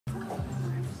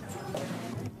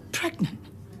pregnant?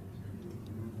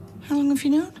 How long have you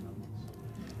known?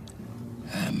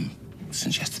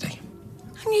 Since yesterday.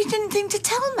 And you didn't think to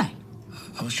tell me?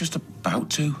 I was just about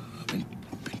to. I've been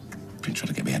trying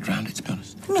to get my head around it, to be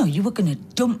honest. No, you were going to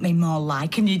dump me more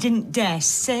like, and you didn't dare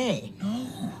say. No.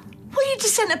 Well, you'd have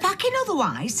sent her packing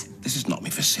otherwise. This is not me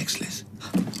for 6, Liz.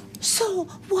 So,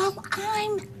 while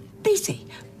I'm busy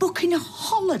booking a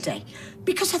holiday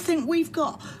because I think we've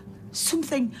got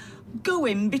something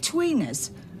going between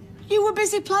us, you were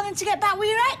busy planning to get back with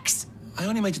your ex? I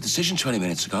only made a decision 20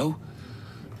 minutes ago.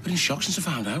 I've been in shock since I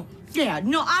found out. Yeah,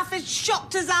 not half as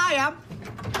shocked as I am.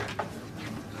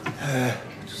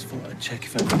 Just thought I'd check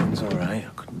if everything's all right. I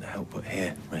couldn't help but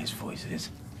hear Ray's voices.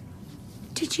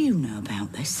 Did you know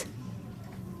about this?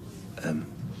 Um...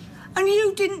 And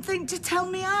you didn't think to tell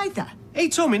me either? He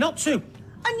told me not to.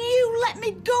 And you let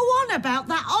me go on about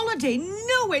that holiday,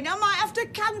 knowing I might have to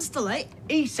cancel it?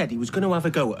 He said he was going to have a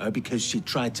go at her because she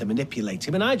tried to manipulate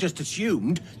him, and I just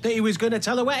assumed that he was going to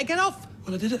tell her where to get off.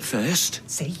 Well, I did at first.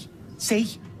 See?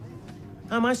 See?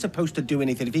 How am I supposed to do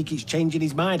anything if he keeps changing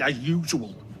his mind, as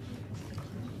usual?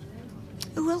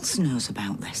 Who else knows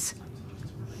about this?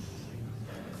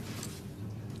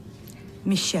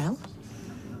 Michelle?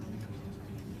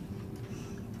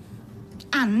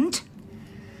 And?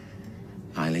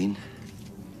 Eileen.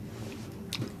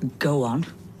 Go on.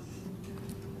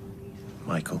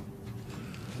 Michael.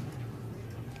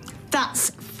 That's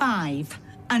 5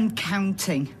 and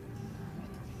counting.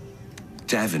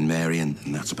 Dev and Mary, and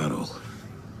that's about all.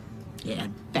 Yeah,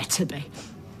 better be.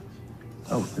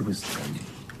 Oh, there was...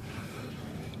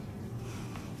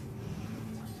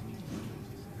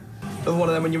 Another one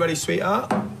of them when you're ready,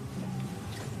 sweetheart.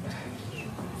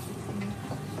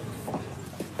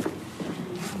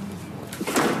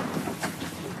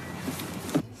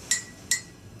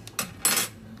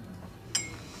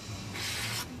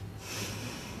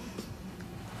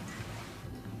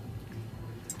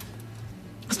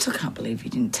 I still can't believe you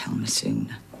didn't tell me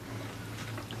sooner.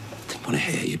 Didn't want to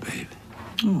hear you, babe.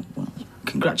 Oh, well,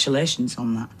 congratulations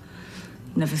on that.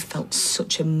 Never felt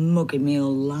such a mug in my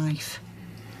whole life.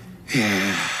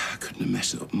 Yeah, I couldn't have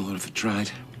messed it up more if I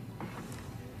tried.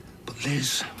 But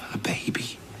Liz, a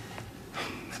baby.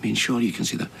 I mean, surely you can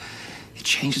see that it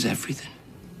changes everything.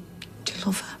 Do you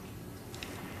love her?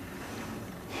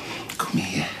 Come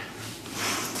here.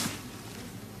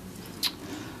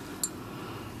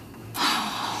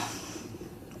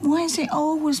 Why is it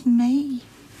always me?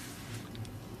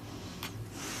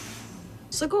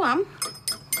 So go on.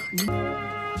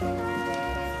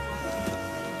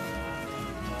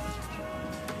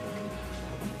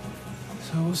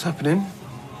 So what's happening?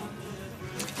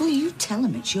 Well, you tell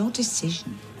him it's your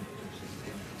decision.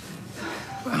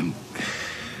 I'm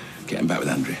getting back with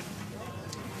Andrea.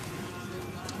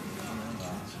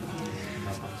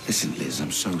 Listen, Liz,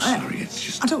 I'm so sorry. It's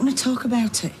just... I don't want to talk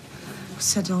about it. I've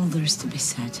said all there is to be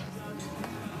said.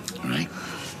 All right.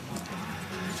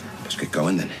 Let's get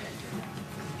going, then.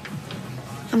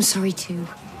 I'm sorry too.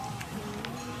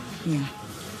 Yeah,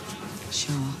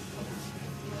 sure.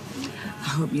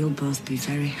 I hope you'll both be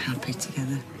very happy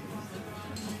together.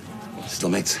 Still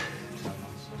mates?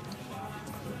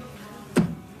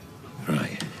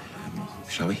 Right.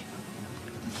 Shall we?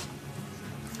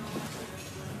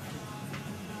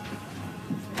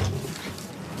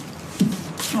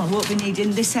 Well, I won't be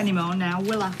needing this anymore now,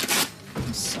 will I?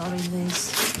 I'm sorry,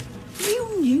 Liz.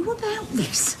 You knew about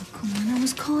this. Come on, I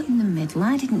was caught in the middle.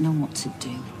 I didn't know what to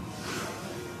do.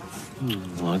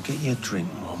 Well, I'll get you a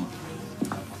drink, Mum.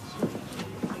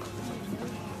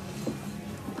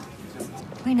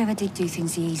 We never did do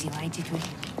things the easy way, did we?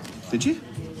 Did you?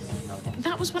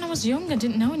 That was when I was young. I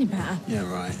didn't know any better. Yeah,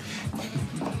 right.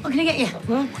 What can I get you?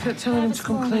 Well, telling him to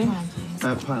come clean.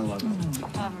 Pile one.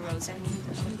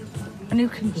 And who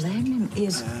can blame him? He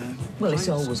is... well, he's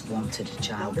always wanted a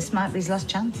child. This might be his last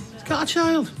chance. He's got a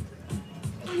child.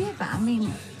 Yeah, but I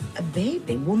mean, a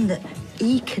baby, one that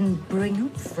he can bring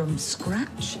up from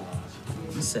scratch.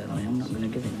 Well, certainly, I'm not going to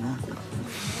give him that.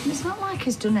 And it's not like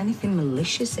he's done anything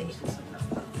malicious here.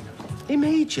 He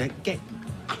made you get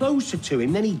closer to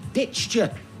him, then he ditched you.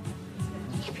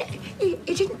 Yeah, but he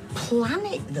didn't plan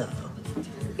it, though.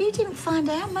 He didn't find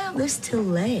out about this till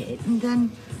late, and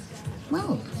then,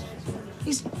 well,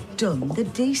 he's done the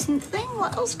decent thing.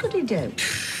 What else could he do?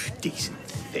 Decent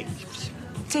thing.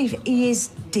 Steve, he is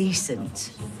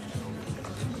decent.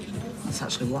 That's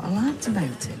actually what I liked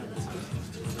about him.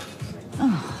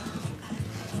 Oh.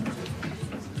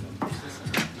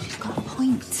 She's got a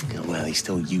point. Yeah, well, he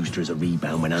still used her as a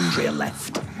rebound when Andrea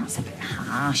left. That's a bit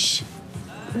harsh.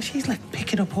 Well, she's left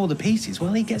picking up all the pieces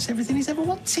while he gets everything he's ever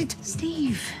wanted.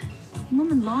 Steve, Mum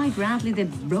and Lloyd were hardly the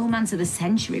romance of the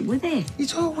century, were they?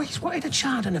 He's always wanted a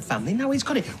child and a family. Now he's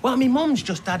got it. Well, I mean, Mum's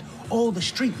just had all the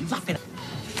street laughing.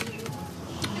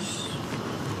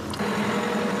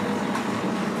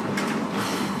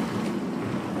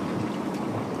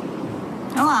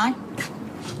 Oh, aye.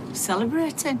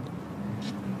 Celebrating.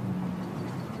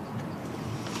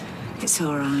 It's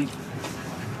all right.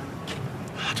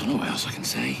 I don't know what else I can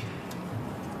say.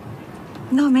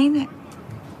 No, I mean it.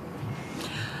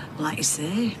 Like you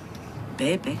say,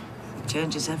 baby,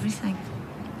 changes everything.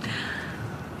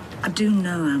 I do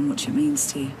know how much it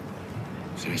means to you.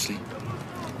 Seriously?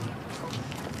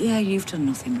 Yeah, you've done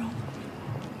nothing wrong.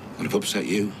 Would have upset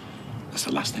you. That's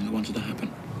the last thing I wanted to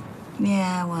happen.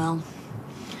 Yeah, well,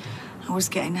 I was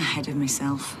getting ahead of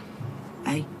myself.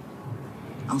 Hey,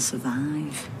 I'll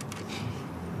survive.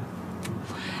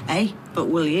 Hey, but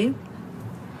will you?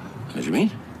 What do you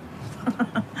mean?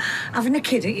 Having a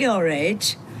kid at your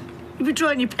age? You'll be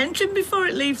drawing your pension before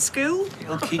it leaves school.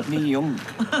 It'll keep me young.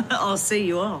 I'll see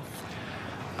you off.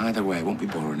 Either way, it won't be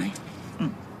boring, eh?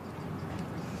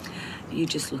 You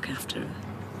just look after her.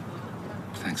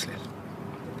 Thanks, Liz.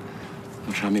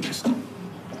 I'll try my best.